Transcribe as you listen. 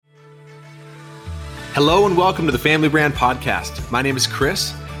Hello and welcome to the Family Brand Podcast. My name is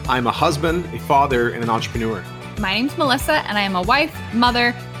Chris. I'm a husband, a father, and an entrepreneur. My name's Melissa, and I am a wife,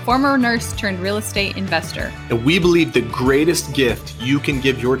 mother, former nurse turned real estate investor. And we believe the greatest gift you can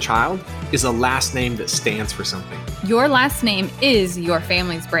give your child is a last name that stands for something. Your last name is your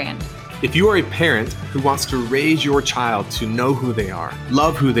family's brand. If you are a parent who wants to raise your child to know who they are,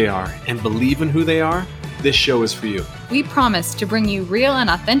 love who they are, and believe in who they are, this show is for you. We promise to bring you real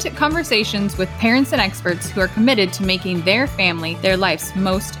and authentic conversations with parents and experts who are committed to making their family their life's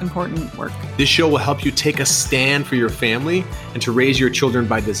most important work. This show will help you take a stand for your family and to raise your children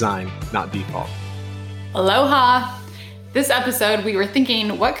by design, not default. Aloha! This episode, we were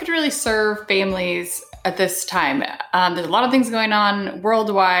thinking what could really serve families at this time. There's a lot of things going on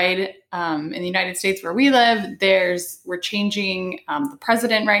worldwide. In the United States where we live, we're changing the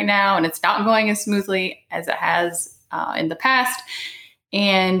president right now, and it's not going as smoothly as it has in the past.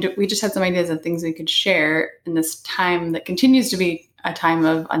 And we just had some ideas of things we could share in this time that continues to be a time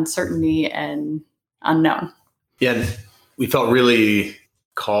of uncertainty and unknown. Yeah, and we felt really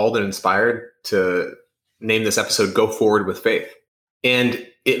called and inspired to name this episode Go Forward with Faith. And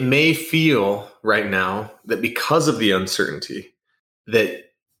it may feel right now that because of the uncertainty that,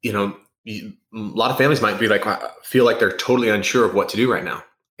 a lot of families might be like, feel like they're totally unsure of what to do right now.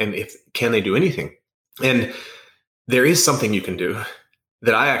 And can they do anything? And there is something you can do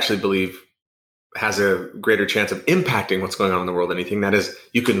that I actually believe has a greater chance of impacting what's going on in the world than anything. That is,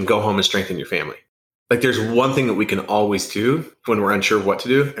 you can go home and strengthen your family. Like there's one thing that we can always do when we're unsure of what to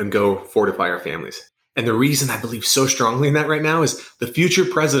do and go fortify our families. And the reason I believe so strongly in that right now is the future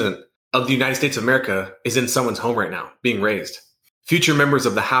president of the United States of America is in someone's home right now being raised. Future members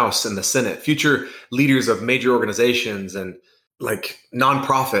of the House and the Senate, future leaders of major organizations and like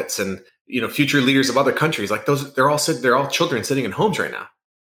nonprofits and, future leaders of other countries, like those, they're all children sitting in homes right now.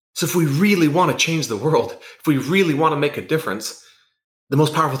 So if we really want to change the world, if we really want to make a difference, the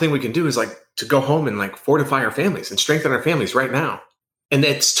most powerful thing we can do is like to go home and like fortify our families and strengthen our families right now. And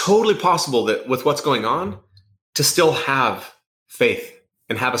it's totally possible that with what's going on to still have faith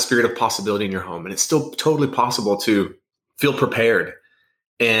and have a spirit of possibility in your home. And it's still totally possible to feel prepared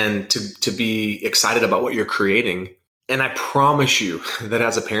and to be excited about what you're creating. And I promise you that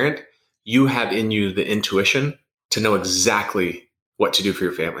as a parent, you have in you the intuition to know exactly what to do for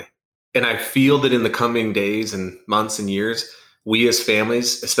your family. And I feel that in the coming days and months and years, we as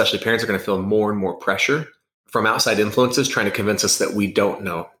families, especially parents, are going to feel more and more pressure from outside influences trying to convince us that we don't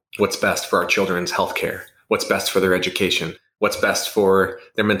know what's best for our children's healthcare, what's best for their education, what's best for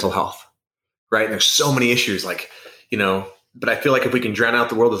their mental health, right? And there's so many issues but I feel like if we can drown out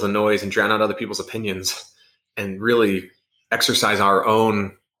the world as a noise and drown out other people's opinions and really exercise our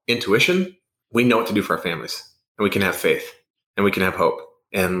own intuition, we know what to do for our families and we can have faith and we can have hope.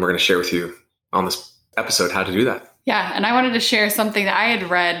 And we're going to share with you on this episode how to do that. Yeah. And I wanted to share something that I had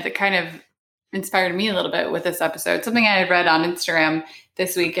read that kind of inspired me a little bit with this episode, something I had read on Instagram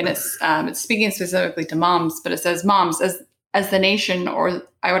this week. And it's speaking specifically to moms, but it says, moms, as the nation, or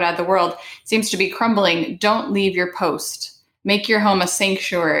I would add the world, seems to be crumbling, don't leave your post. Make your home a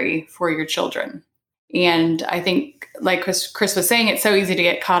sanctuary for your children. And I think, like Chris was saying, it's so easy to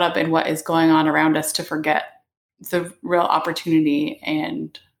get caught up in what is going on around us to forget the real opportunity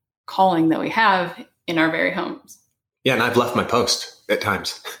and calling that we have in our very homes. Yeah, and I've left my post at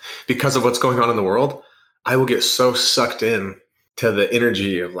times because of what's going on in the world. I will get so sucked in to the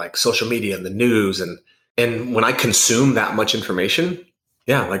energy of like social media and the news. And when I consume that much information,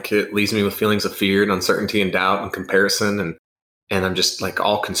 it leaves me with feelings of fear and uncertainty and doubt and comparison. And I'm just like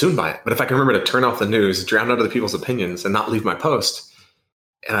all consumed by it. But if I can remember to turn off the news, drown out other people's opinions and not leave my post.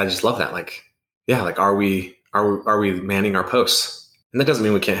 And I just love that. Are we manning our posts? And that doesn't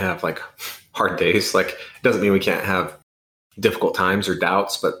mean we can't have like hard days. Like it doesn't mean we can't have difficult times or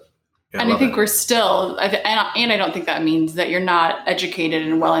doubts, but I think we're still, and I don't think that means that you're not educated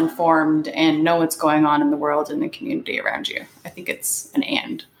and well-informed and know what's going on in the world and the community around you. I think it's an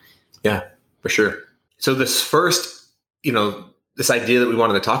and. Yeah, for sure. So this first, this idea that we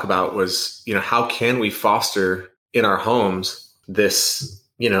wanted to talk about was, how can we foster in our homes this,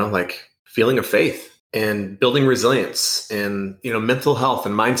 feeling of faith and building resilience and, mental health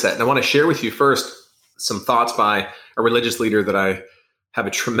and mindset. And I want to share with you first some thoughts by a religious leader that I have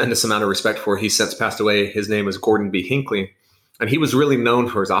a tremendous amount of respect for. He's since passed away. His name is Gordon B. Hinckley, and he was really known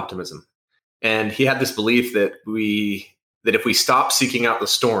for his optimism. And he had this belief that if we stop seeking out the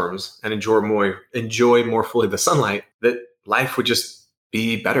storms and enjoy more fully the sunlight, that life would just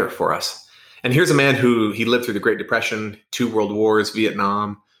be better for us. And here's a man who he lived through the Great Depression, 2 world wars,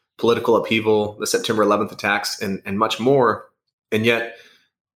 Vietnam, political upheaval, the September 11th attacks, and much more. And yet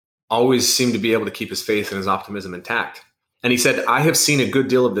always seemed to be able to keep his faith and his optimism intact. And he said, I have seen a good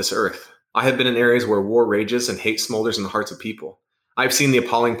deal of this earth. I have been in areas where war rages and hate smolders in the hearts of people. I have seen the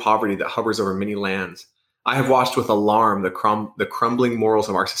appalling poverty that hovers over many lands. I have watched with alarm the crumbling morals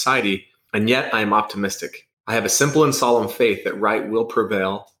of our society, and yet I am optimistic. I have a simple and solemn faith that right will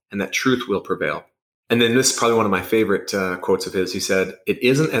prevail and that truth will prevail. And then this is probably one of my favorite quotes of his. He said, it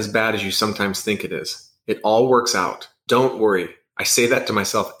isn't as bad as you sometimes think it is. It all works out. Don't worry. I say that to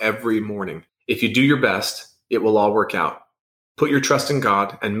myself every morning. If you do your best, it will all work out. Put your trust in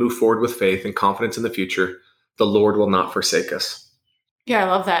God and move forward with faith and confidence in the future. The Lord will not forsake us. Yeah, I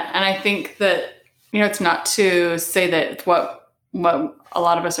love that. And I think that, it's not to say that what a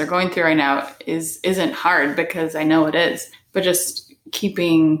lot of us are going through right now isn't hard, because I know it is, but just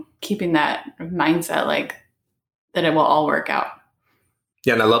keeping that mindset, like that it will all work out.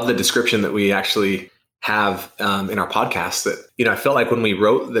 Yeah. And I love the description that we actually have in our podcast that, I felt like when we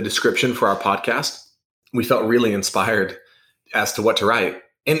wrote the description for our podcast, we felt really inspired as to what to write.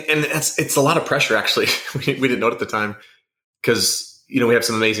 And it's a lot of pressure, actually. We didn't know it at the time, because we have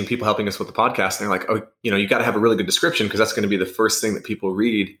some amazing people helping us with the podcast. And they're like, oh, you got to have a really good description, because that's going to be the first thing that people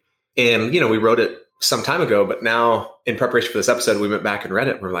read. And, we wrote it some time ago, but now in preparation for this episode, we went back and read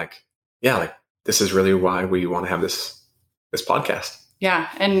it. And we're like, yeah, like this is really why we want to have this podcast. Yeah.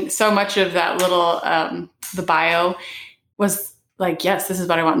 And so much of that little, the bio was like, yes, this is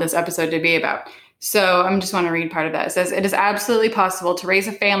what I want this episode to be about. So I just want to read part of that. It says, it is absolutely possible to raise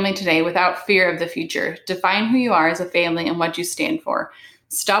a family today without fear of the future. Define who you are as a family and what you stand for.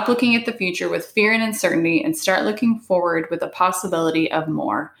 Stop looking at the future with fear and uncertainty and start looking forward with the possibility of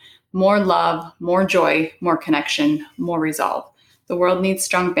more. More love, more joy, more connection, more resolve. The world needs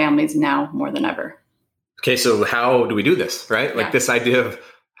strong families now more than ever. Okay, so how do we do this, right? Like this idea of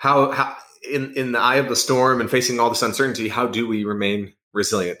how in the eye of the storm and facing all this uncertainty, how do we remain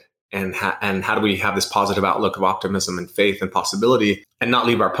resilient? And how do we have this positive outlook of optimism and faith and possibility and not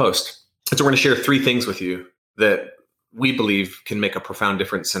leave our post? And so we're going to share 3 things with you that we believe can make a profound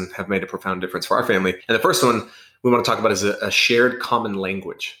difference and have made a profound difference for our family. And the first one we want to talk about is a shared common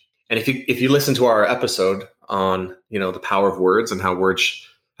language. And if you listen to our episode on, the power of words and how words,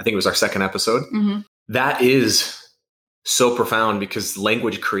 I think it was our second episode, that is so profound because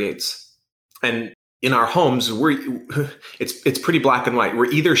language creates. And in our homes, it's pretty black and white.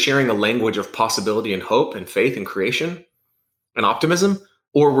 We're either sharing a language of possibility and hope and faith and creation and optimism,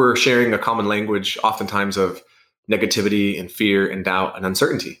 or we're sharing a common language oftentimes of negativity and fear and doubt and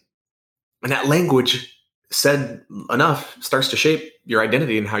uncertainty. And that language, said enough, starts to shape your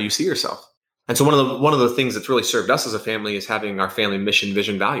identity and how you see yourself. And so one of the things that's really served us as a family is having our family mission,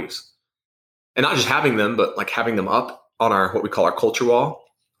 vision, values. And not just having them, but like having them up on our, what we call our culture wall.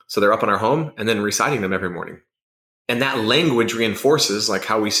 So they're up in our home, and then reciting them every morning. And that language reinforces like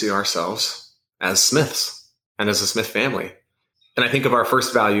how we see ourselves as Smiths and as a Smith family. And I think of our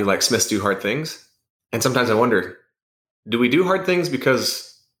first value, like Smiths do hard things. And sometimes I wonder, do we do hard things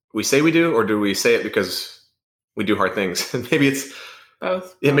because we say we do, or do we say it because we do hard things? And maybe it's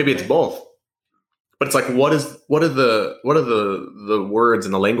both. Yeah, maybe it's both. But it's like, what are the words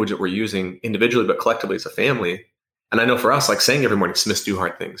and the language that we're using individually, but collectively as a family? And I know for us, like saying every morning, Smiths do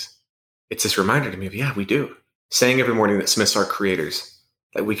hard things. It's this reminder to me of, yeah, we do. Saying every morning that Smiths are creators,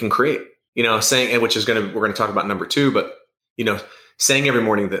 that we can create, saying, and which is we're going to talk about number 2, but, saying every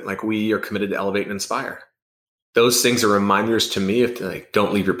morning that like we are committed to elevate and inspire. Those things are reminders to me of like,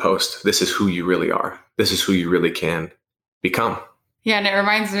 don't leave your post. This is who you really are. This is who you really can become. Yeah. And it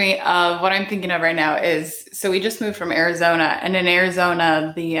reminds me of what I'm thinking of right now is, so we just moved from Arizona, and in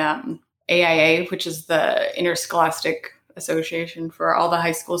Arizona, the, AIA, which is the Interscholastic Association for all the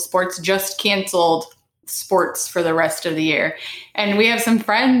high school sports, just canceled sports for the rest of the year. And we have some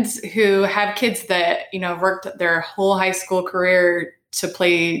friends who have kids that, worked their whole high school career to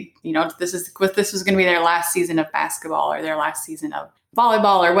play, this was going to be their last season of basketball or their last season of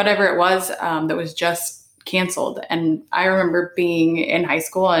volleyball or whatever it was that was just canceled. And I remember being in high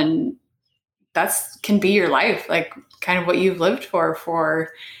school, and that's can be your life, like kind of what you've lived for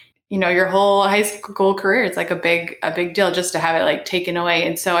your whole high school career. It's like a big deal just to have it like taken away.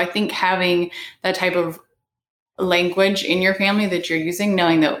 And so I think having that type of language in your family that you're using,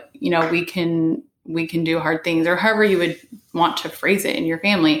 knowing that, we can do hard things, or however you would want to phrase it in your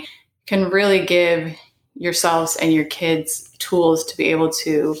family, can really give yourselves and your kids tools to be able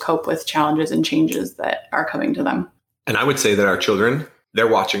to cope with challenges and changes that are coming to them. And I would say that our children, they're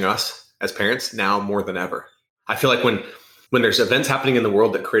watching us as parents now more than ever. I feel like when there's events happening in the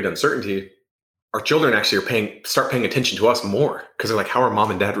world that create uncertainty, our children actually start paying attention to us more, because they're like, how are mom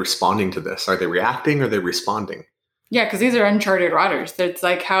and dad responding to this? Are they reacting or are they responding? Yeah, because these are uncharted waters. It's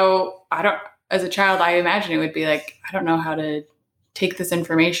like as a child, I imagine it would be like, I don't know how to take this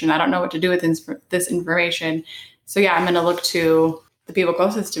information. I don't know what to do with this information. So yeah, I'm going to look to the people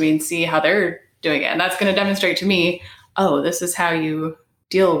closest to me and see how they're doing it. And that's going to demonstrate to me, oh, this is how you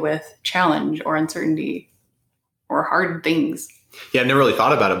deal with challenge or uncertainty or hard things. Yeah, I never really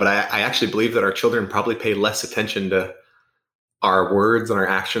thought about it, but I actually believe that our children probably pay less attention to our words and our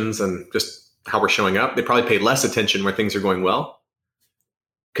actions and just how we're showing up. They probably pay less attention where things are going well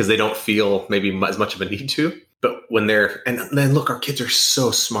because they don't feel maybe as much of a need to. But when and then look, our kids are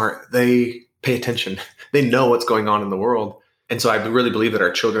so smart. They pay attention. They know what's going on in the world. And so I really believe that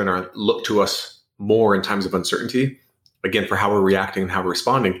our children look to us more in times of uncertainty, again, for how we're reacting and how we're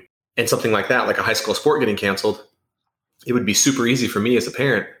responding. And something like that, like a high school sport getting canceled, it would be super easy for me as a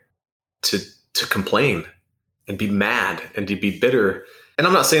parent to complain and be mad and to be bitter. And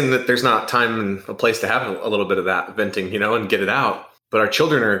I'm not saying that there's not time and a place to have a little bit of that venting, and get it out. But our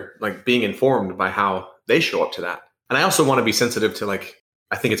children are like being informed by how they show up to that. And I also want to be sensitive to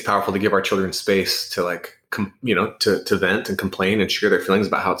I think it's powerful to give our children space to to vent and complain and share their feelings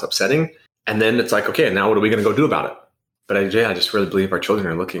about how it's upsetting. And then it's like, okay, now what are we going to go do about it? But I just really believe our children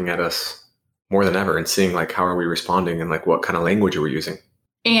are looking at us more than ever and seeing how are we responding and what kind of language are we using.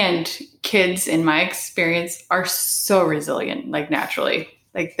 And kids, in my experience, are so resilient, naturally.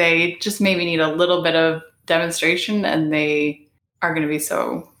 They just maybe need a little bit of demonstration and they are going to be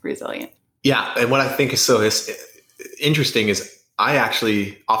so resilient. Yeah. And what I think is so interesting is I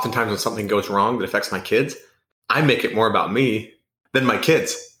actually, oftentimes when something goes wrong that affects my kids, I make it more about me than my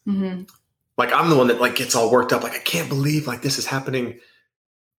kids. Mm-hmm. I'm the one that gets all worked up. I can't believe this is happening.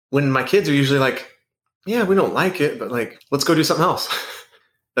 When my kids are usually yeah, we don't like it, but let's go do something else.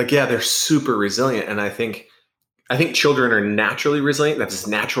 Yeah, they're super resilient. And I think children are naturally resilient. That's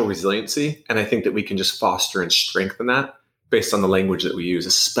natural resiliency. And I think that we can just foster and strengthen that based on the language that we use,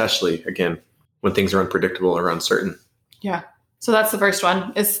 especially, again, when things are unpredictable or uncertain. Yeah. So that's the first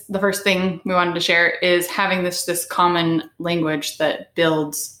one. Is the first thing we wanted to share is having this common language that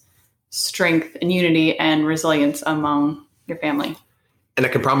builds strength and unity and resilience among your family. And I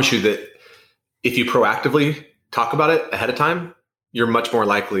can promise you that if you proactively talk about it ahead of time, you're much more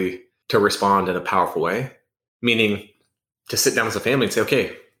likely to respond in a powerful way. Meaning to sit down as a family and say,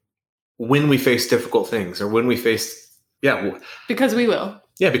 okay, when we face difficult things or when we face, because we will.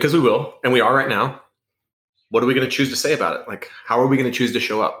 Yeah, because we will. And we are right now. What are we going to choose to say about it? How are we going to choose to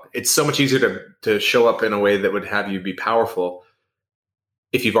show up? It's so much easier to show up in a way that would have you be powerful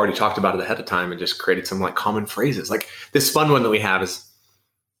if you've already talked about it ahead of time and just created some like common phrases. Like this fun one that we have is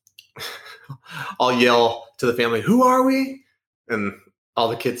I'll yell to the family, "Who are we?" And all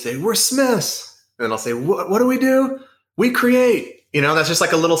the kids say, "We're Smiths." And I'll say, what do we do? We create. You know, that's just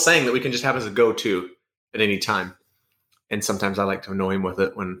like a little saying that we can just have as a go-to at any time. And sometimes I like to annoy them with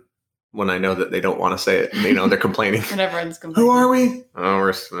it when I know that they don't want to say it. You know, they're complaining. When everyone's complaining. Who are we? Oh,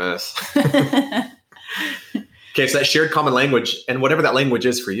 we're Smiths. Okay, so that shared common language, and whatever that language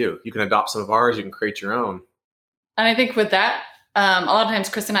is for you, you can adopt some of ours, you can create your own. And I think with that, a lot of times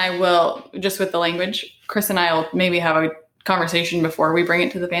Chris and I will, just with the language, Chris and I will maybe have a conversation before we bring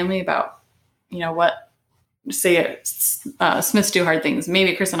it to the family about, you know, what, say Smiths do hard things.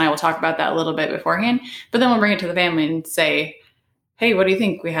 Maybe Chris and I will talk about that a little bit beforehand, but then we'll bring it to the family and say, hey, what do you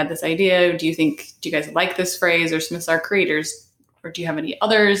think? We had this idea. Do you guys like this phrase, or Smiths are creators, or do you have any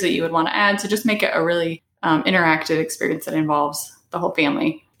others that you would want to add? So just make it a really interactive experience that involves the whole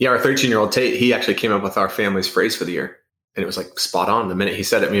family. Yeah, our 13-year-old Tate, he actually came up with our family's phrase for the year. And it was like spot on. The minute he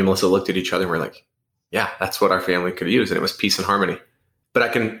said it, me and Melissa looked at each other and we're like, yeah, that's what our family could use. And it was peace and harmony.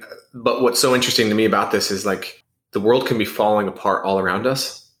 But what's so interesting to me about this is like the world can be falling apart all around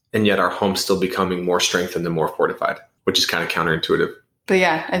us, and yet our home's still becoming more strengthened and more fortified, which is kind of counterintuitive. But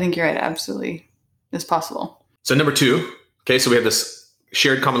yeah, I think you're right. Absolutely. It's possible. So number 2, okay, so we have this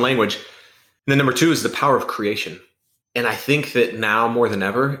shared common language. And then number 2 is the power of creation. And I think that now more than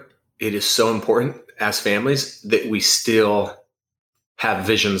ever, it is so important as families that we still have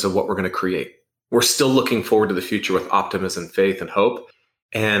visions of what we're going to create. We're still looking forward to the future with optimism, faith, and hope.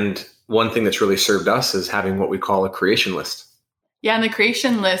 And one thing that's really served us is having what we call a creation list. Yeah, and the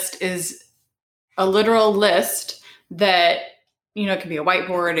creation list is a literal list that, you know, it could be a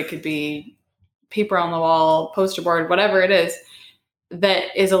whiteboard, it could be paper on the wall, poster board, whatever it is,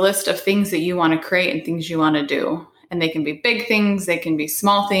 that is a list of things that you want to create and things you want to do. And they can be big things, they can be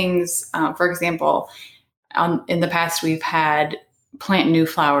small things. For example, in the past, we've had plant new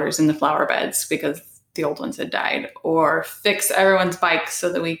flowers in the flower beds because the old ones had died, or fix everyone's bikes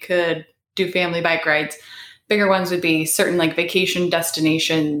so that we could do family bike rides. Bigger ones would be certain like vacation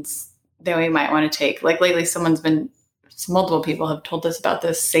destinations that we might want to take. Like lately, someone's been multiple people have told us about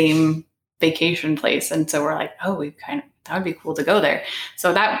this same vacation place. And so we're like, oh, that would be cool to go there.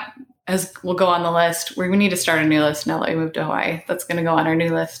 So that will go on the list. We need to start a new list now that we moved to Hawaii. That's going to go on our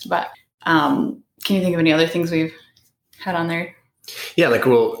new list. But can you think of any other things we've had on there? Yeah. Like,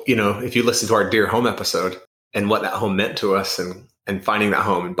 well, if you listen to our Dear Home episode and what that home meant to us and finding that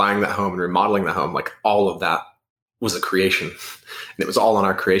home and buying that home and remodeling that home, like all of that was a creation, and it was all on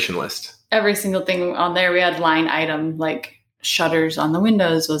our creation list. Every single thing on there, we had line item, like shutters on the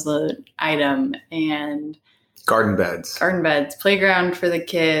windows was the item, and garden beds, playground for the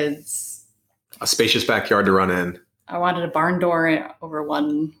kids, a spacious backyard to run in. I wanted a barn door over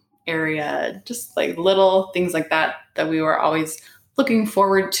one area, just like little things like that we were always looking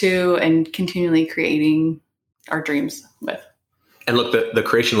forward to and continually creating our dreams with. And look, the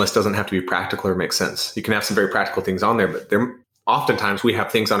creation list doesn't have to be practical or make sense. You can have some very practical things on there, but oftentimes we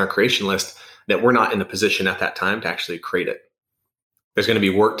have things on our creation list that we're not in a position at that time to actually create it. There's going to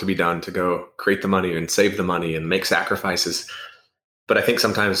be work to be done to go create the money and save the money and make sacrifices. But I think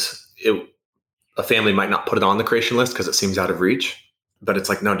sometimes a family might not put it on the creation list because it seems out of reach. But it's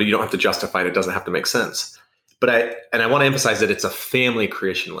like, no, you don't have to justify it. It doesn't have to make sense. But I want to emphasize that it's a family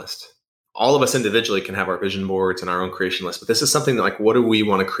creation list. All of us individually can have our vision boards and our own creation list. But this is something that, like, what do we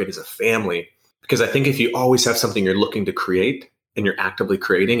want to create as a family? Because I think if you always have something you're looking to create and you're actively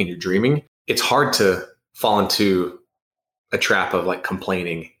creating and you're dreaming, it's hard to fall into a trap of like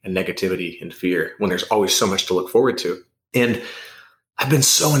complaining and negativity and fear when there's always so much to look forward to. And I've been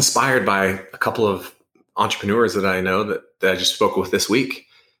so inspired by a couple of entrepreneurs that I know that I just spoke with this week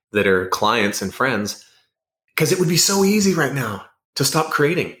that are clients and friends, because it would be so easy right now to stop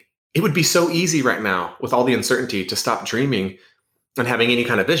creating. It would be so easy right now with all the uncertainty to stop dreaming and having any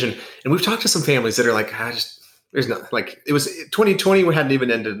kind of vision. And we've talked to some families that are like, there's no, like, it was 2020, we hadn't even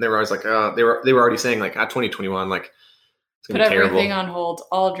ended. And they were always like, they were already saying like, 2021, like, it's going to be terrible. Put everything on hold,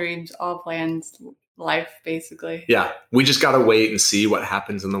 all dreams, all plans, life, basically. Yeah. We just got to wait and see what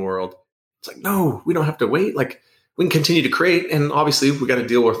happens in the world. It's like, no, we don't have to wait. Like, we can continue to create. And obviously we got to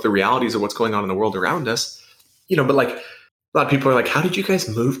deal with the realities of what's going on in the world around us, but like, a lot of people are like, how did you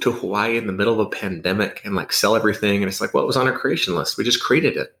guys move to Hawaii in the middle of a pandemic and like sell everything? And it's like, well, it was on our creation list. We just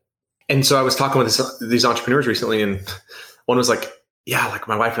created it. And so I was talking with these entrepreneurs recently, and one was like, yeah, like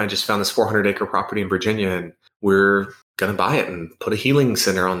my wife and I just found this 400-acre property in Virginia, and we're going to buy it and put a healing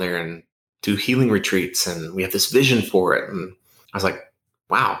center on there and do healing retreats. And we have this vision for it. And I was like,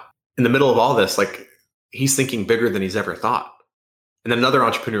 wow, in the middle of all this, like, he's thinking bigger than he's ever thought. And then another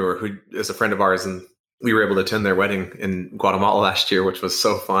entrepreneur who is a friend of ours, and we were able to attend their wedding in Guatemala last year, which was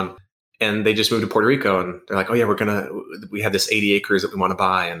so fun. And they just moved to Puerto Rico, and they're like, oh yeah, we have this 80 acres that we want to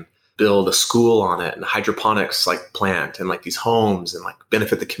buy and build a school on it and hydroponics like plant and like these homes and like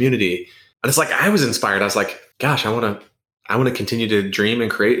benefit the community. And it's like, I was inspired. I was like, gosh, I want to continue to dream and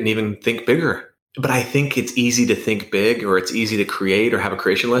create and even think bigger. But I think it's easy to think big, or it's easy to create or have a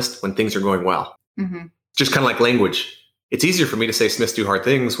creation list when things are going well. Mm-hmm. Just kind of like language. It's easier for me to say Smiths do hard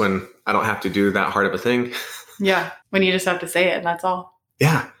things when I don't have to do that hard of a thing. Yeah. When you just have to say it, and that's all.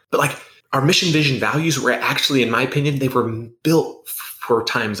 Yeah. But like our mission, vision, values were actually, in my opinion, they were built for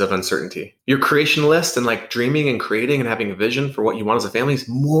times of uncertainty. Your creation list and like dreaming and creating and having a vision for what you want as a family is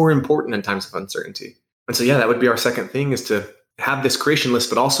more important in times of uncertainty. And so, yeah, that would be our second thing, is to have this creation list,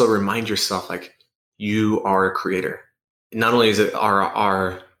 but also remind yourself like you are a creator. Not only is it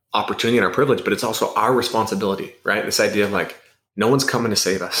our opportunity and our privilege, but it's also our responsibility, right? This idea of like, no one's coming to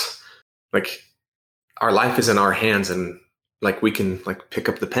save us. Like, our life is in our hands, and like we can like pick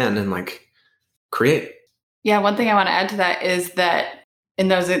up the pen and like create. Yeah. One thing I want to add to that is that in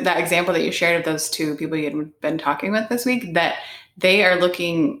that example that you shared of those two people you had been talking with this week, that they're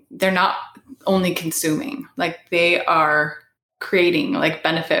not only consuming, like they are creating like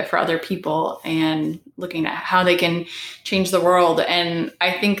benefit for other people and looking at how they can change the world. And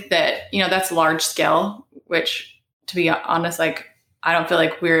I think that, that's large scale, which, to be honest, like, I don't feel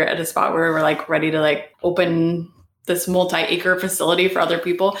like we're at a spot where we're like ready to like open this multi-acre facility for other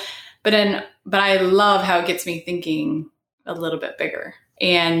people. But I love how it gets me thinking a little bit bigger.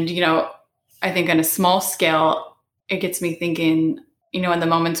 And, I think on a small scale, it gets me thinking, in the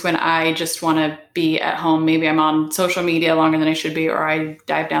moments when I just want to be at home, maybe I'm on social media longer than I should be, or I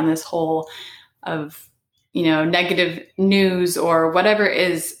dive down this hole of, negative news or whatever it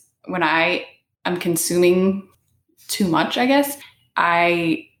is, when I am consuming too much, I guess,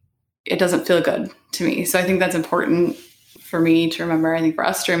 it doesn't feel good to me. So I think that's important for me to remember. I think for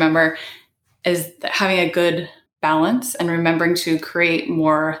us to remember is having a good balance and remembering to create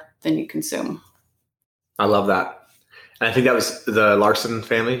more than you consume. I love that. And I think that was the Larson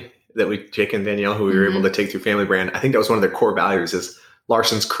family Jake and Danielle, who we were able to take through Family Brand, I think that was one of their core values is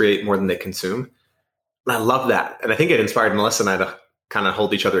Larson's create more than they consume. And I love that. And I think it inspired Melissa and I to kind of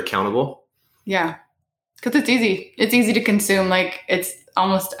hold each other accountable. Yeah. Because it's easy. It's easy to consume. Like it's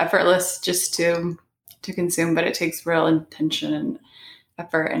almost effortless just to consume, but it takes real intention and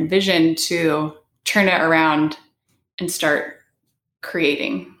effort and vision to turn it around and start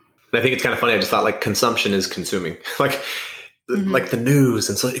creating. And I think it's kind of funny. I just thought like consumption is consuming, like the news.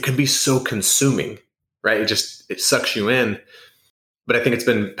 And so it can be so consuming, right? It sucks you in. But I think it's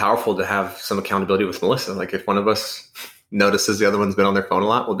been powerful to have some accountability with Melissa. Like if one of us notices the other one's been on their phone a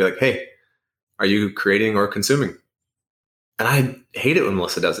lot, we'll be like, hey, are you creating or consuming? And I hate it when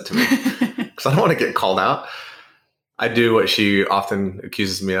Melissa does it to me because I don't want to get called out. I do what she often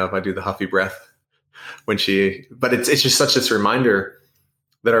accuses me of. I do the huffy breath but it's just such this reminder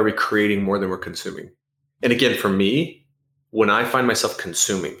that are we creating more than we're consuming? And again, for me, when I find myself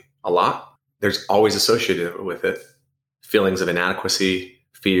consuming a lot, there's always associated with it feelings of inadequacy,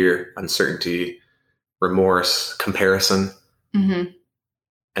 fear, uncertainty, remorse, comparison. And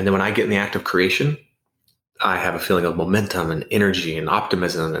then when I get in the act of creation, I have a feeling of momentum and energy and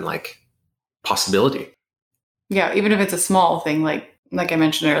optimism and like possibility. Yeah, even if it's a small thing, like I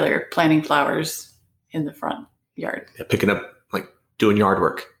mentioned earlier, planting flowers in the front yard. Yeah, picking up, like doing yard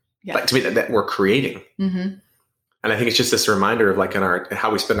work. Yeah. Like to me, that we're creating. And I think it's just this reminder of like in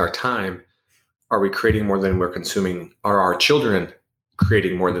how we spend our time. Are we creating more than we're consuming? Are our children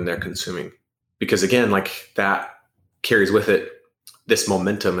creating more than they're consuming? Because again, like that carries with it this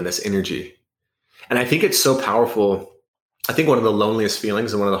momentum and this energy. And I think it's so powerful. I think one of the loneliest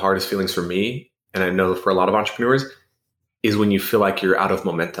feelings and one of the hardest feelings for me, and I know for a lot of entrepreneurs, is when you feel like you're out of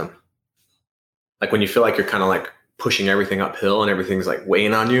momentum. Like when you feel like you're kind of like pushing everything uphill and everything's like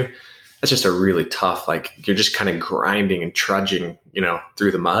weighing on you. That's just a really tough, like you're just kind of grinding and trudging,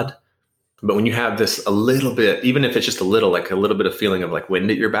 through the mud. But when you have this a little bit, even if it's just a little bit of feeling of like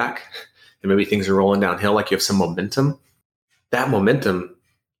wind at your back and maybe things are rolling downhill, like you have some momentum, that momentum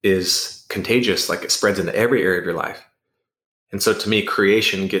is contagious. Like it spreads into every area of your life. And so to me,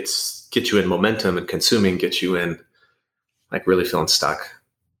 creation gets you in momentum and consuming gets you in like really feeling stuck.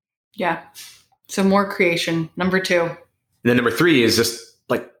 Yeah. So more creation, number 2. And then number 3 is just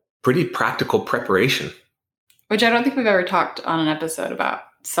like pretty practical preparation. Which I don't think we've ever talked on an episode about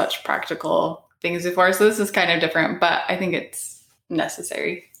such practical things before. So this is kind of different, but I think it's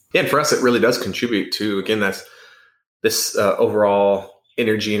necessary. Yeah. And for us, it really does contribute to, again, that's this overall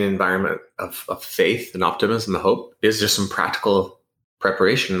energy and environment of faith and optimism and hope is just some practical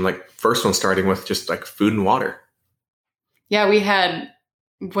preparation. Like first one, starting with just like food and water. Yeah.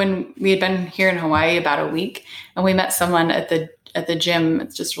 When we had been here in Hawaii about a week and we met someone at the gym,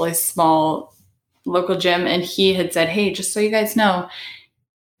 it's just really small local gym. And he had said, hey, just so you guys know,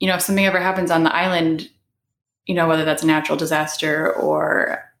 if something ever happens on the island, whether that's a natural disaster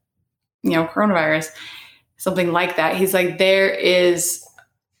or, coronavirus, something like that. He's like,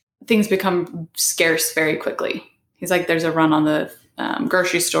 things become scarce very quickly. He's like, there's a run on the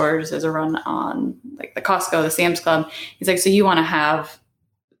grocery stores. There's a run on like the Costco, the Sam's Club. He's like, so you want to have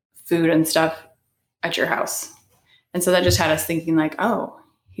food and stuff at your house. And so that just had us thinking like, oh,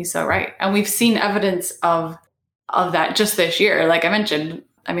 he's so right. And we've seen evidence of that just this year. Like I mentioned,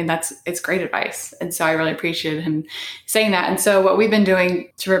 I mean, it's great advice. And so I really appreciated him saying that. And so what we've been doing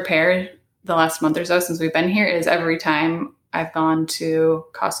to prepare the last month or so since we've been here is every time I've gone to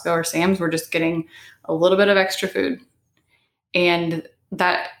Costco or Sam's, we're just getting a little bit of extra food. And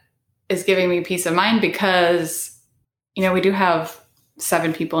that is giving me peace of mind because, we do have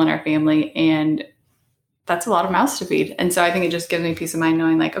 7 people in our family and that's a lot of mouths to feed. And so I think it just gives me peace of mind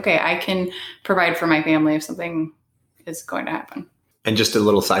knowing like, okay, I can provide for my family if something is going to happen. And just a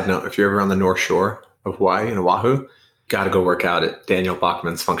little side note, if you're ever on the North Shore of Hawaii in Oahu, got to go work out at Daniel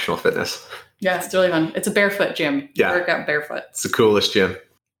Bachman's Functional Fitness. Yeah, it's really fun. It's a barefoot gym. Yeah. Work out barefoot. It's the coolest gym.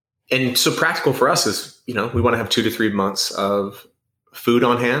 And so practical for us is, we want to have 2 to 3 months of food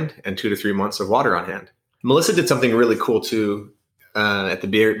on hand and 2 to 3 months of water on hand. Melissa did something really cool too at the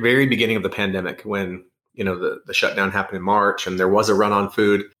very beginning of the pandemic when, the shutdown happened in March and there was a run on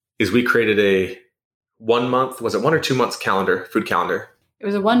food, is we created a 1 month, was it 1 or 2 months food calendar? It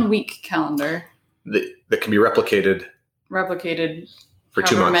was a 1 week calendar. That can be replicated for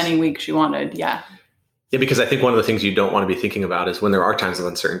 2 months. Many weeks you wanted. Yeah. Yeah. Because I think one of the things you don't want to be thinking about is when there are times of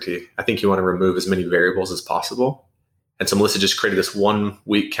uncertainty, I think you want to remove as many variables as possible. And so Melissa just created this 1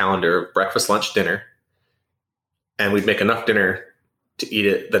 week calendar of breakfast, lunch, dinner. And we'd make enough dinner to eat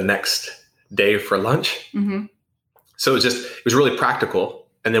it the next day for lunch. Mm-hmm. So it was really practical.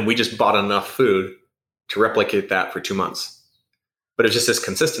 And then we just bought enough food to replicate that for 2 months. but it's just this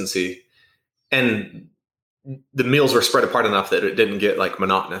consistency. And the meals were spread apart enough that it didn't get like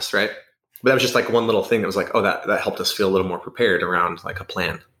monotonous, right? But that was just like one little thing that was like, oh, that helped us feel a little more prepared around like a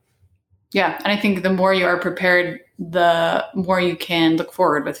plan. Yeah. And I think the more you are prepared, the more you can look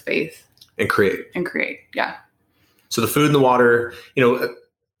forward with faith. And create. Yeah. So the food and the water,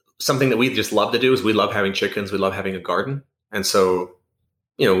 something that we just love to do is we love having chickens. We love having a garden. And so,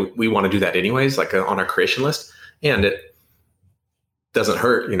 we want to do that anyways, like on our creation list. And it doesn't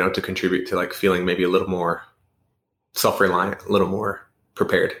hurt, to contribute to like feeling maybe a little more self-reliant, a little more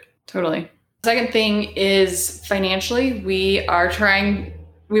prepared. Totally. Second thing is financially, we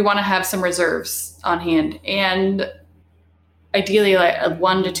want to have some reserves on hand, and ideally like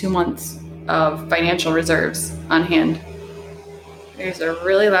 1 to 2 months of financial reserves on hand. There's a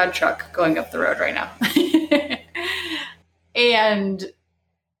really loud truck going up the road right now. And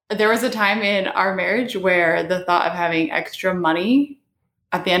there was a time in our marriage where the thought of having extra money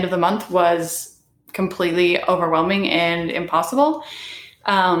at the end of the month was completely overwhelming and impossible.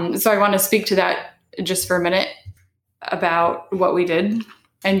 So I want to speak to that just for a minute about what we did.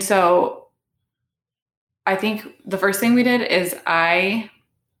 And so I think the first thing we did is I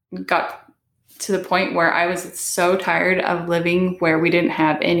got to the point where I was so tired of living where we didn't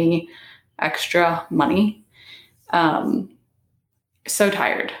have any extra money. So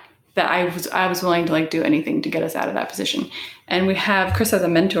tired that I was willing to like do anything to get us out of that position. And Chris has a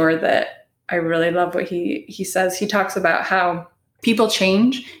mentor that I really love what he says. He talks about how people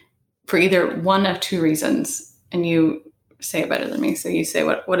change for either one of two reasons. And you say it better than me. So you say,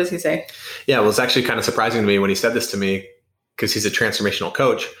 what does he say? Yeah, well, it's actually kind of surprising to me when he said this to me, because he's a transformational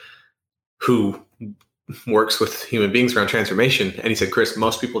coach who works with human beings around transformation. And he said, Chris,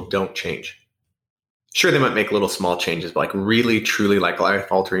 most people don't change. Sure, they might make little small changes, but like really, truly like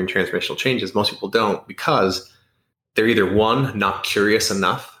life-altering transformational changes, most people don't, because they're either one, not curious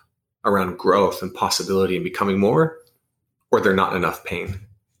enough around growth and possibility and becoming more, or they're not in enough pain.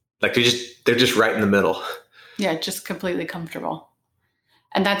 Like they're just right in the middle. Yeah, just completely comfortable.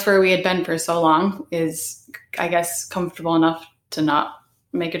 And that's where we had been for so long, is I guess comfortable enough to not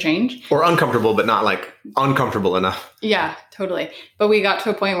make a change. Or uncomfortable, but not like uncomfortable enough. Yeah, totally. But we got to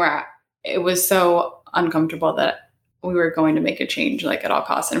a point where it was so uncomfortable that we were going to make a change like at all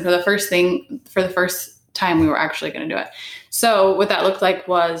costs. And for the first time, we were actually going to do it. So what that looked like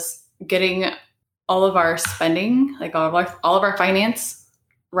was getting all of our spending, like all of our finance,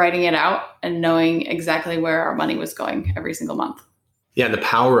 writing it out and knowing exactly where our money was going every single month. Yeah. And the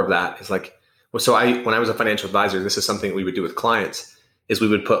power of that is like, so when I was a financial advisor, this is something we would do with clients, is we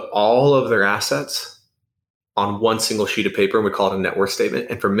would put all of their assets on one single sheet of paper, and we call it a net worth statement.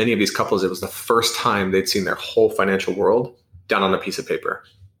 And for many of these couples, it was the first time they'd seen their whole financial world down on a piece of paper.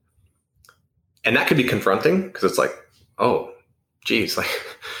 And that could be confronting, because it's like, oh, geez, like,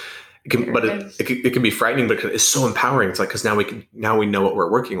 it can be frightening, but it's so empowering. It's like, because now we know what we're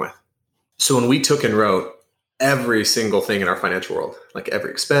working with. So when we took and wrote every single thing in our financial world, like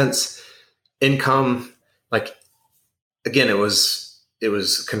every expense, income, like, again, it was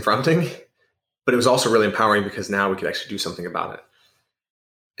confronting, but it was also really empowering, because now we could actually do something about it.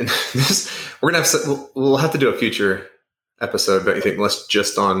 And we'll have to do a future episode, don't you think?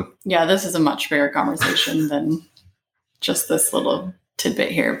 Yeah, this is a much bigger conversation than just this little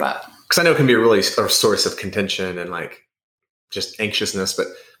tidbit here, but because I know it can be a source of contention and like just anxiousness. But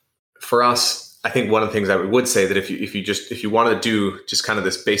for us, I think one of the things I would say that if you want to do just kind of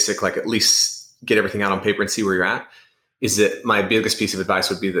this basic, like at least get everything out on paper and see where you're at, is that my biggest piece of advice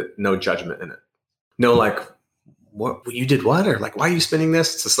would be that no judgment in it. No, like, what you did what? Or like, why are you spending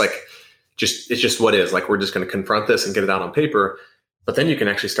this? It's just like, it's just what is. Like, we're just going to confront this and get it out on paper. But then you can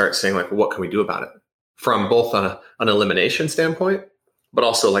actually start saying like, well, what can we do about it? From both an elimination standpoint, but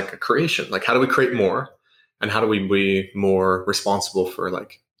also like a creation. Like, how do we create more? And how do we be more responsible for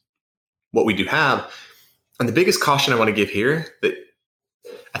like what we do have? And the biggest caution I want to give here, that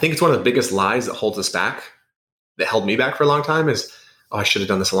I think it's one of the biggest lies that holds us back, that held me back for a long time, is, oh, I should have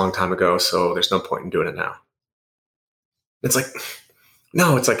done this a long time ago, so there's no point in doing it now. It's like,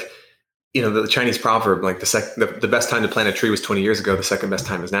 no, it's like, the Chinese proverb, like the best time to plant a tree was 20 years ago. The second best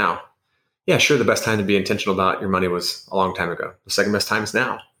time is now. Yeah, sure. The best time to be intentional about your money was a long time ago. The second best time is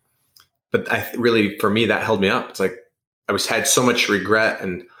now. But for me, that held me up. It's like I had so much regret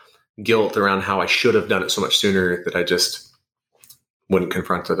and guilt around how I should have done it so much sooner that I just wouldn't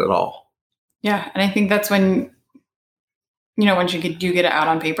confront it at all. Yeah. And I think that's when, once you do get it out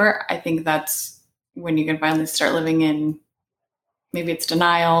on paper, I think that's when you can finally start living in, maybe it's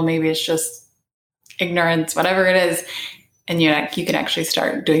denial, maybe it's just ignorance, whatever it is. And you can actually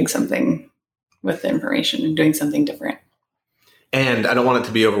start doing something with the information and doing something different. And I don't want it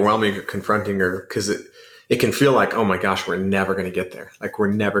to be overwhelming or confronting, or because it can feel like, oh my gosh, we're never going to get there. Like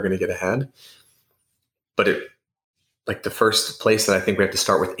we're never going to get ahead. But like the first place that I think we have to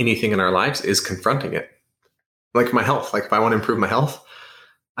start with anything in our lives is confronting it. Like my health. Like if I want to improve my health,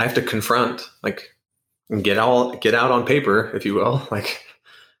 I have to confront, like get out on paper, if you will, like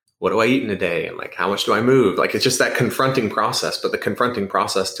what do I eat in a day? And like, how much do I move? Like, it's just that confronting process. But the confronting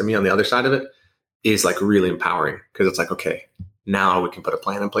process to me on the other side of it is like really empowering, because it's like, okay, now we can put a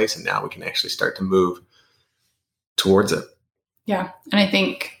plan in place and now we can actually start to move towards it. Yeah. And I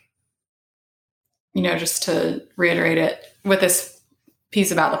think, just to reiterate it with this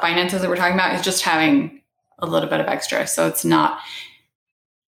piece about the finances that we're talking about, is just having a little bit of extra. So it's not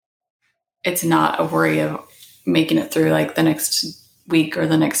a worry of making it through like the next week or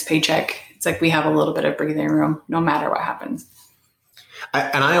the next paycheck. It's like we have a little bit of breathing room no matter what happens.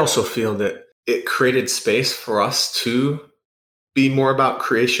 And I also feel that it created space for us to be more about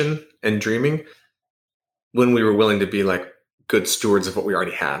creation and dreaming when we were willing to be like good stewards of what we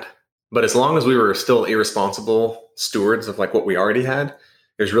already had. But as long as we were still irresponsible stewards of like what we already had,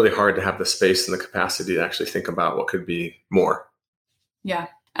 it was really hard to have the space and the capacity to actually think about what could be more. Yeah.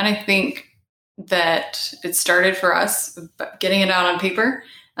 And I think that it started for us getting it out on paper.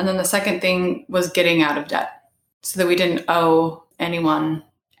 And then the second thing was getting out of debt so that we didn't owe anyone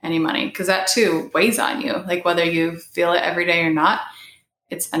any money, because that too weighs on you. Like whether you feel it every day or not,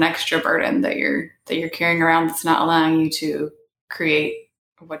 it's an extra burden that you're carrying around that's not allowing you to create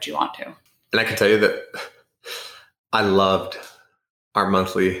what you want to. And I can tell you that I loved our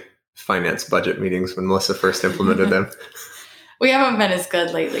monthly finance budget meetings when Melissa first implemented them. We haven't been as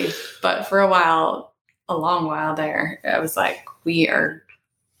good lately, but for a long while there, I was like, we are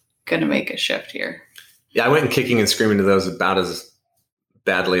going to make a shift here. Yeah, I went and kicking and screaming to those about as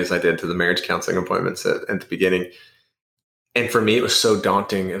badly as I did to the marriage counseling appointments at the beginning. And for me, it was so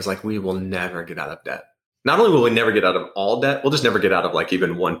daunting. It was like, we will never get out of debt. Not only will we never get out of all debt, we'll just never get out of like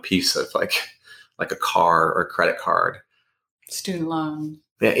even one piece of like a car or a credit card. Student loan.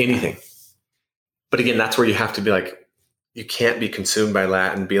 Yeah, anything. But again, that's where you have to be like, you can't be consumed by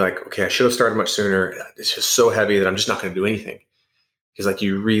that and be like, okay, I should have started much sooner. It's just so heavy that I'm just not going to do anything. Because like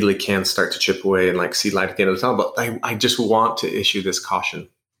you really can start to chip away and like see light at the end of the tunnel. But I just want to issue this caution.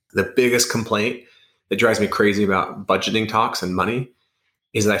 The biggest complaint that drives me crazy about budgeting talks and money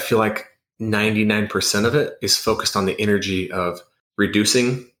is that I feel like 99% of it is focused on the energy of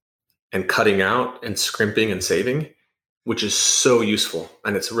reducing and cutting out and scrimping and saving, which is so useful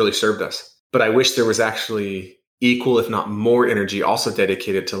and it's really served us. But I wish there was actually equal, if not more energy also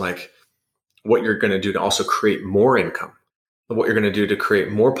dedicated to like what you're going to do to also create more income, what you're going to do to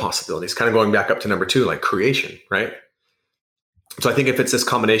create more possibilities, kind of going back up to number 2, like creation, right? So I think if it's this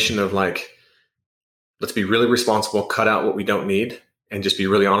combination of like, let's be really responsible, cut out what we don't need, and just be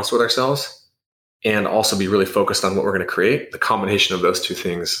really honest with ourselves, and also be really focused on what we're going to create, the combination of those two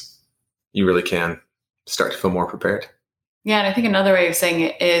things, you really can start to feel more prepared. Yeah, and I think another way of saying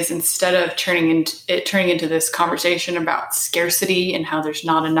it is, instead of turning into this conversation about scarcity and how there's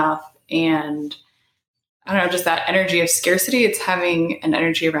not enough, and I don't know, just that energy of scarcity, it's having an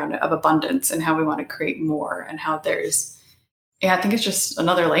energy around it of abundance and how we want to create more, and how I think it's just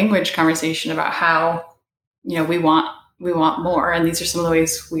another language conversation about how, we want more. And these are some of the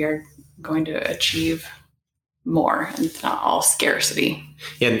ways we are going to achieve more, and it's not all scarcity.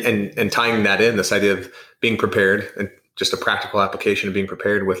 And tying that in, this idea of being prepared and just a practical application of being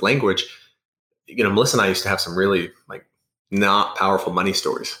prepared with language. Melissa and I used to have some really like not powerful money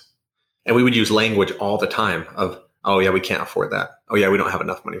stories. And we would use language all the time of, oh yeah, we can't afford that. Oh yeah, we don't have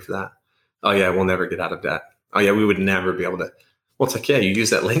enough money for that. Oh yeah, we'll never get out of debt. Oh yeah, we would never be able to. Well, it's like, yeah, you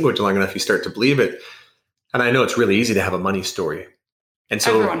use that language long enough, you start to believe it. And I know it's really easy to have a money story. And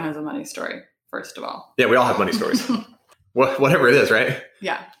so everyone has a money story, first of all. Yeah, we all have money stories. Whatever it is, right?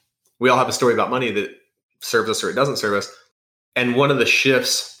 Yeah. We all have a story about money that serves us or it doesn't serve us. And one of the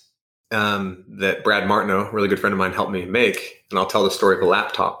shifts that Brad Martineau, a really good friend of mine, helped me make, and I'll tell the story of a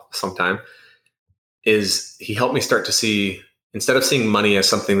laptop sometime, is he helped me start to see, instead of seeing money as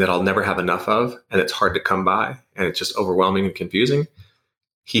something that I'll never have enough of and it's hard to come by and it's just overwhelming and confusing,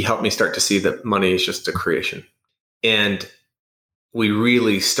 he helped me start to see that money is just a creation. And we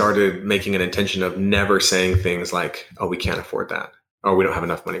really started making an intention of never saying things like, oh, we can't afford that, or we don't have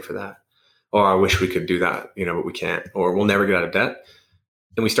enough money for that, or I wish we could do that, but we can't, or we'll never get out of debt.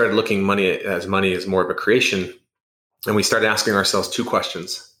 And we started looking money as more of a creation. And we started asking ourselves 2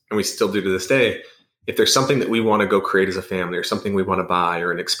 questions, and we still do to this day. If there's something that we want to go create as a family, or something we want to buy,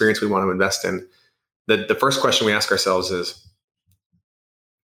 or an experience we want to invest in, the first question we ask ourselves is,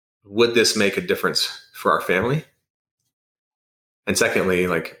 would this make a difference for our family? And secondly,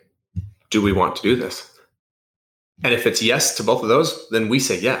 like, do we want to do this? And if it's yes to both of those, then we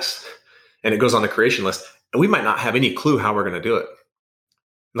say yes. And it goes on the creation list. And we might not have any clue how we're going to do it.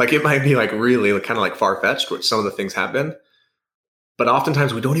 Like, it might be like really kind of like far-fetched, which some of the things have been. But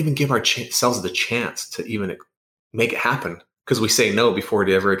oftentimes we don't even give ourselves the chance to even make it happen because we say no before it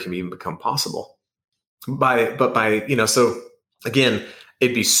ever can even become possible. So again,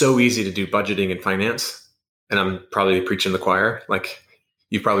 it'd be so easy to do budgeting and finance. And I'm probably preaching the choir. Like,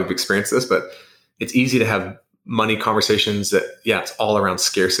 you've probably experienced this, but it's easy to have money conversations that, it's all around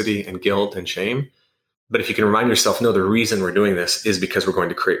scarcity and guilt and shame. But if you can remind yourself, no, the reason we're doing this is because we're going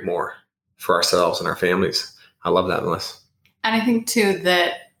to create more for ourselves and our families. I love that, Melissa. And I think too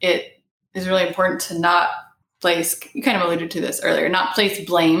that it is really important to not place, you kind of alluded to this earlier, not place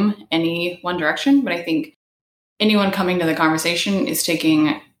blame any one direction. But I think anyone coming to the conversation is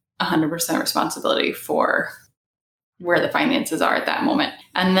taking 100% responsibility for where the finances are at that moment.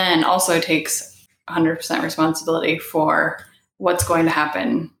 And then also takes 100% responsibility for what's going to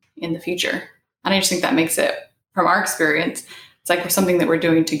happen in the future. And I just think that makes it, from our experience, it's like we're something that we're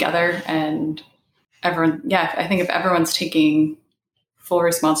doing together, and everyone, I think if everyone's taking full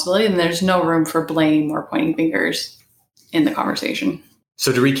responsibility, then there's no room for blame or pointing fingers in the conversation.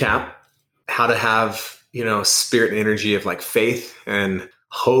 So to recap, how to have, spirit and energy of like faith and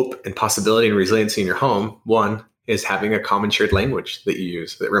hope and possibility and resiliency in your home. One is having a common shared language that you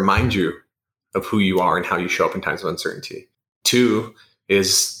use that reminds you of who you are and how you show up in times of uncertainty. Two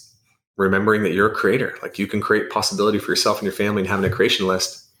is remembering that you're a creator. Like, you can create possibility for yourself and your family and having a creation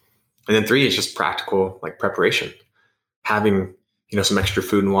list. And then three is just practical, like preparation, having, some extra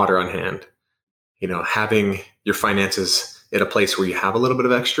food and water on hand, having your finances at a place where you have a little bit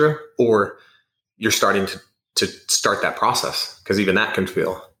of extra, or you're starting to start that process, because even that can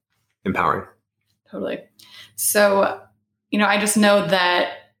feel empowering. Totally. So, I just know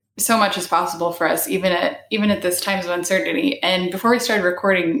that so much is possible for us, even at this times of uncertainty. And before we started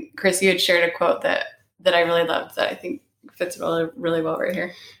recording, Chris, you had shared a quote that I really loved that I think fits really, really well right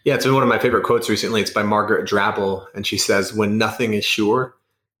here. Yeah, it's been one of my favorite quotes recently. It's by Margaret Drabble, and she says, "When nothing is sure,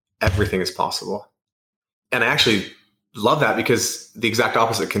 everything is possible." And I actually love that, because the exact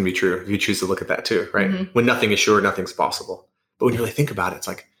opposite can be true if you choose to look at that too, right? Mm-hmm. When nothing is sure, nothing's possible. But when you really think about it, it's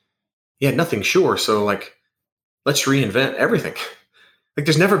like, nothing's sure. So like, let's reinvent everything. Like,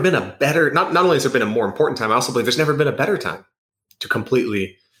 there's never been a better, not only has there been a more important time, I also believe there's never been a better time to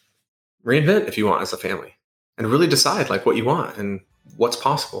completely reinvent, if you want, as a family, and really decide like what you want and what's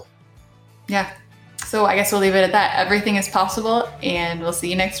possible. Yeah. So I guess we'll leave it at that. Everything is possible, and we'll see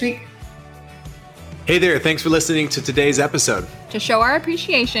you next week. Hey there, thanks for listening to today's episode. To show our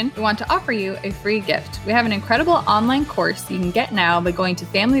appreciation, we want to offer you a free gift. We have an incredible online course you can get now by going to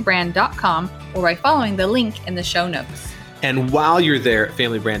familybrand.com or by following the link in the show notes. And while you're there at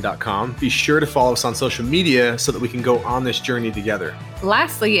familybrand.com, be sure to follow us on social media so that we can go on this journey together.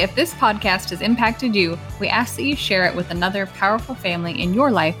 Lastly, if this podcast has impacted you, we ask that you share it with another powerful family in your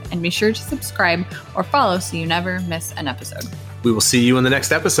life, and be sure to subscribe or follow so you never miss an episode. We will see you in the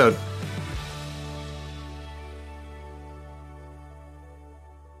next episode.